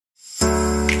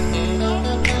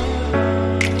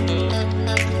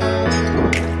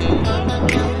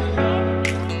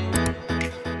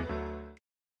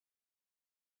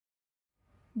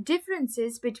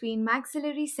differences between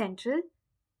maxillary central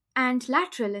and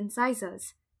lateral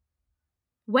incisors.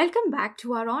 Welcome back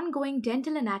to our ongoing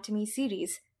dental anatomy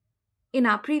series. In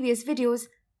our previous videos,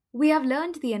 we have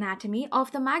learned the anatomy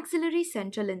of the maxillary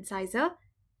central incisor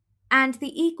and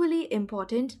the equally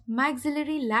important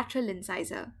maxillary lateral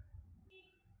incisor.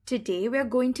 Today we are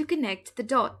going to connect the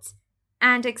dots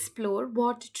and explore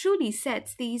what truly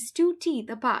sets these two teeth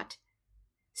apart.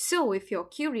 So if you're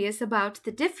curious about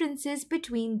the differences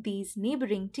between these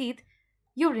neighboring teeth,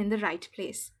 you're in the right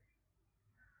place.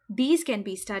 These can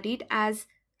be studied as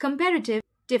comparative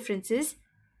differences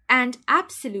and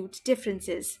absolute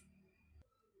differences.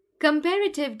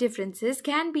 Comparative differences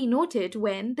can be noted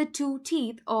when the two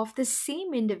teeth of the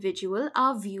same individual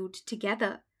are viewed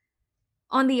together.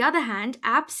 On the other hand,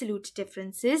 absolute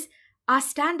differences are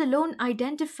standalone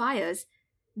identifiers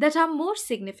that are more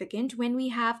significant when we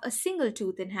have a single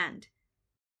tooth in hand.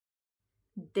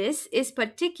 This is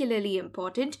particularly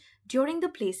important during the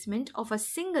placement of a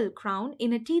single crown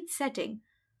in a teeth setting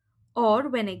or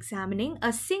when examining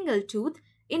a single tooth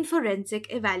in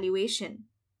forensic evaluation.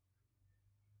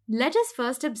 Let us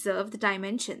first observe the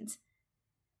dimensions.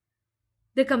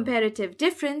 The comparative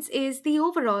difference is the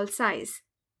overall size.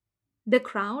 The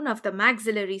crown of the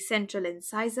maxillary central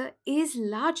incisor is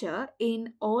larger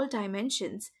in all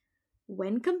dimensions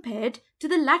when compared to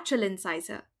the lateral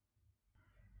incisor.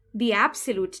 The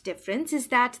absolute difference is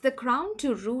that the crown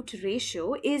to root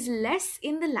ratio is less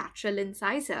in the lateral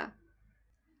incisor.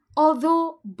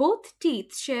 Although both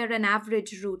teeth share an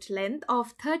average root length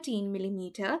of 13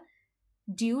 mm,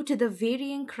 due to the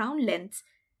varying crown lengths,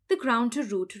 the crown to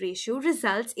root ratio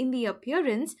results in the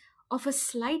appearance of a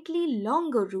slightly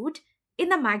longer root in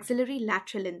the maxillary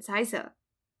lateral incisor.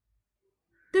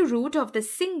 The root of the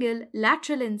single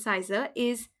lateral incisor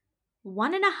is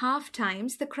 1.5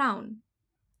 times the crown.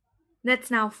 Let's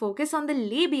now focus on the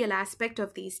labial aspect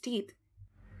of these teeth.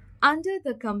 Under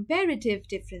the comparative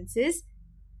differences,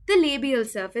 the labial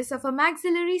surface of a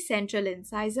maxillary central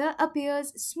incisor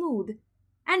appears smooth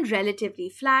and relatively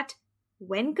flat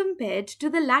when compared to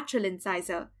the lateral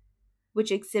incisor,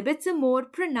 which exhibits a more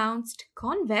pronounced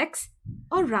convex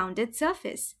or rounded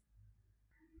surface.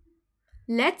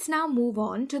 Let's now move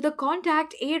on to the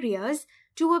contact areas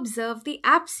to observe the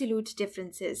absolute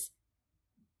differences.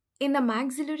 In the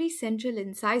maxillary central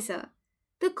incisor,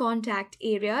 the contact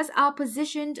areas are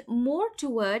positioned more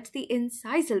towards the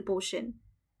incisal portion,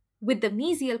 with the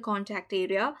mesial contact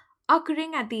area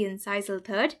occurring at the incisal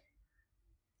third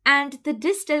and the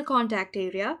distal contact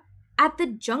area at the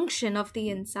junction of the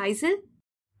incisal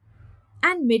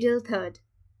and middle third.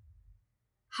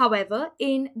 However,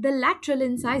 in the lateral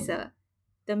incisor,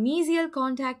 the mesial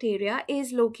contact area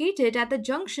is located at the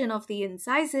junction of the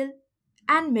incisal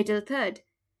and middle third.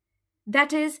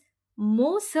 That is,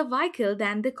 more cervical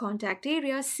than the contact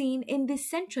area seen in the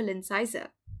central incisor.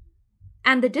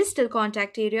 And the distal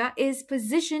contact area is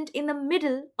positioned in the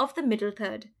middle of the middle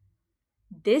third.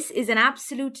 This is an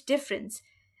absolute difference,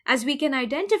 as we can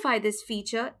identify this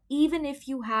feature even if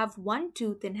you have one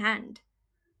tooth in hand.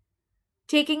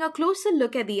 Taking a closer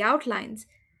look at the outlines,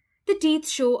 the teeth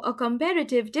show a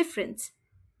comparative difference.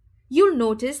 You'll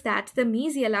notice that the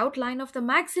mesial outline of the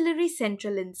maxillary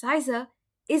central incisor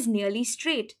is nearly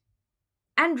straight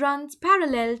and runs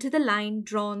parallel to the line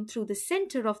drawn through the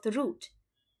center of the root.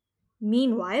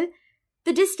 Meanwhile,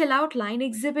 the distal outline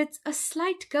exhibits a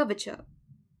slight curvature.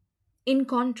 In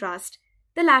contrast,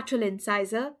 the lateral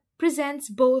incisor presents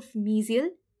both mesial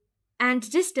and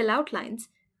distal outlines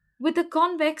with a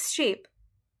convex shape,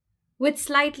 with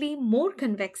slightly more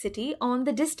convexity on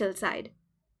the distal side.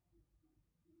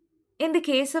 In the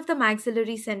case of the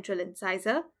maxillary central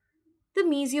incisor, the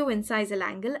mesio-incisal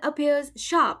angle appears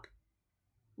sharp,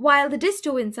 while the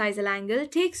disto-incisal angle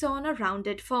takes on a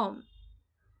rounded form.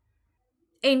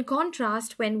 In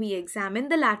contrast, when we examine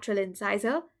the lateral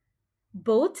incisor,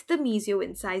 both the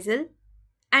mesio-incisal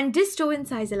and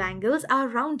disto-incisal angles are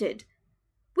rounded,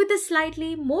 with a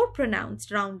slightly more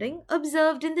pronounced rounding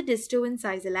observed in the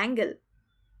disto-incisal angle.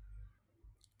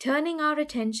 Turning our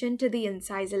attention to the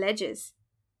incisal edges,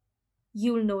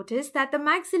 you'll notice that the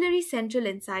maxillary central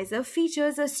incisor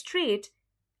features a straight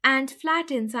and flat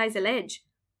incisal edge,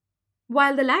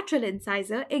 while the lateral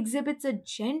incisor exhibits a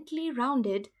gently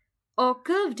rounded or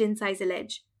curved incisal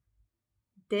edge.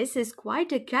 This is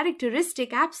quite a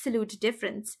characteristic absolute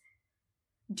difference.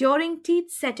 During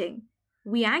teeth setting,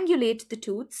 we angulate the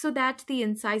tooth so that the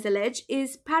incisal edge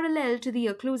is parallel to the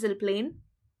occlusal plane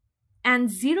and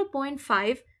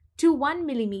 0.5 to 1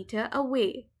 mm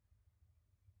away.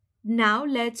 Now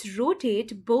let's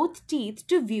rotate both teeth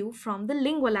to view from the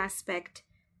lingual aspect,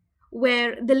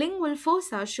 where the lingual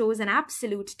fossa shows an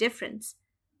absolute difference.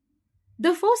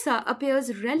 The fossa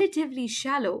appears relatively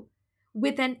shallow,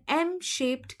 with an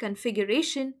M-shaped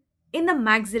configuration in the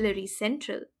maxillary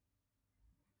central.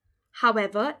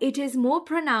 However, it is more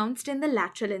pronounced in the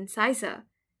lateral incisor,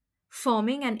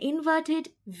 forming an inverted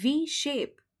V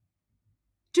shape.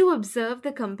 To observe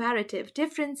the comparative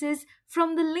differences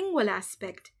from the lingual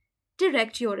aspect,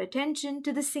 direct your attention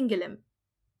to the cingulum.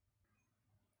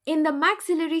 In the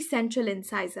maxillary central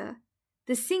incisor,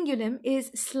 the cingulum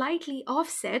is slightly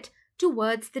offset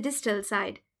towards the distal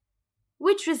side,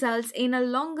 which results in a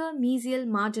longer mesial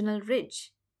marginal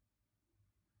ridge.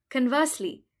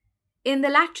 Conversely, in the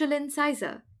lateral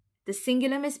incisor, the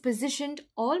cingulum is positioned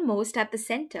almost at the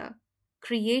center,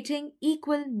 creating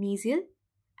equal mesial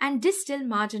and distal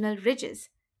marginal ridges.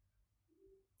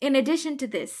 In addition to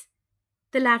this,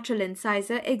 the lateral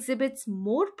incisor exhibits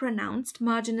more pronounced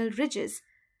marginal ridges,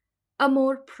 a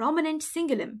more prominent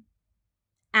cingulum,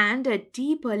 and a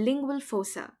deeper lingual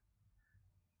fossa.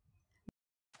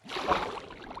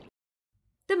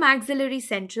 The maxillary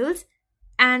centrals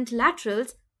and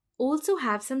laterals also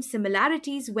have some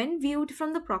similarities when viewed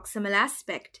from the proximal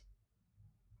aspect.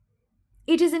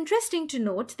 It is interesting to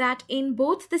note that in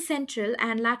both the central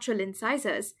and lateral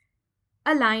incisors,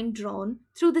 a line drawn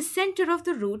through the center of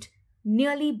the root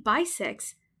nearly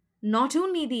bisects not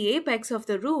only the apex of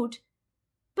the root,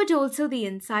 but also the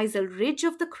incisal ridge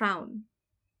of the crown.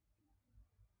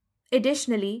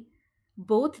 Additionally,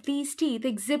 both these teeth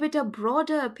exhibit a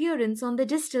broader appearance on the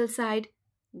distal side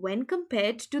when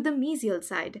compared to the mesial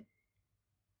side.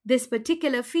 This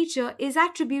particular feature is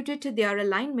attributed to their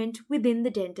alignment within the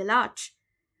dental arch,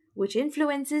 which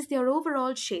influences their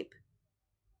overall shape.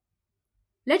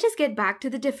 Let us get back to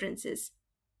the differences.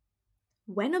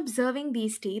 When observing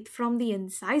these teeth from the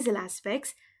incisal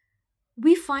aspects,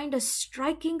 we find a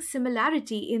striking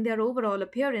similarity in their overall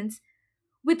appearance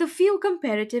with a few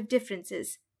comparative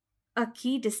differences. A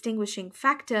key distinguishing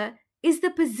factor is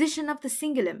the position of the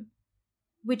cingulum,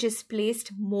 which is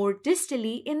placed more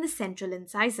distally in the central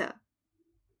incisor.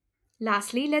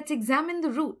 Lastly, let's examine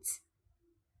the roots.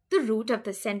 The root of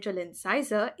the central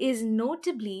incisor is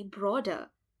notably broader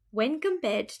when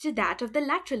compared to that of the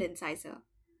lateral incisor.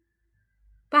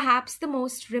 Perhaps the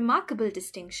most remarkable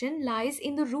distinction lies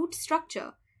in the root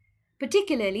structure,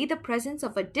 particularly the presence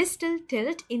of a distal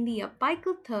tilt in the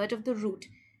apical third of the root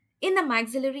in the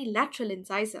maxillary lateral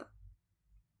incisor.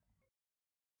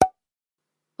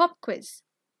 Pop quiz.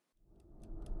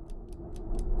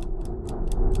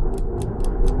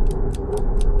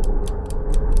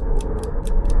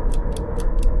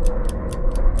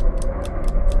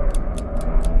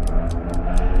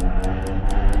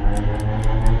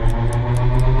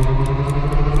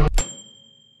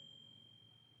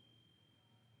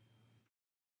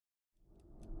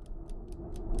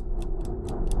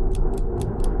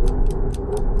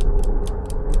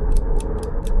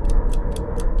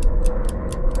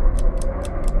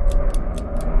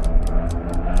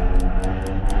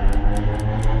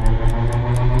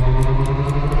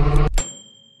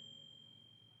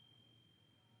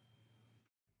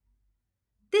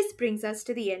 This brings us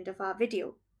to the end of our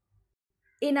video.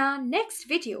 In our next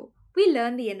video, we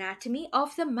learn the anatomy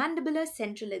of the mandibular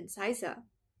central incisor.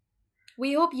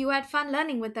 We hope you had fun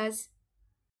learning with us.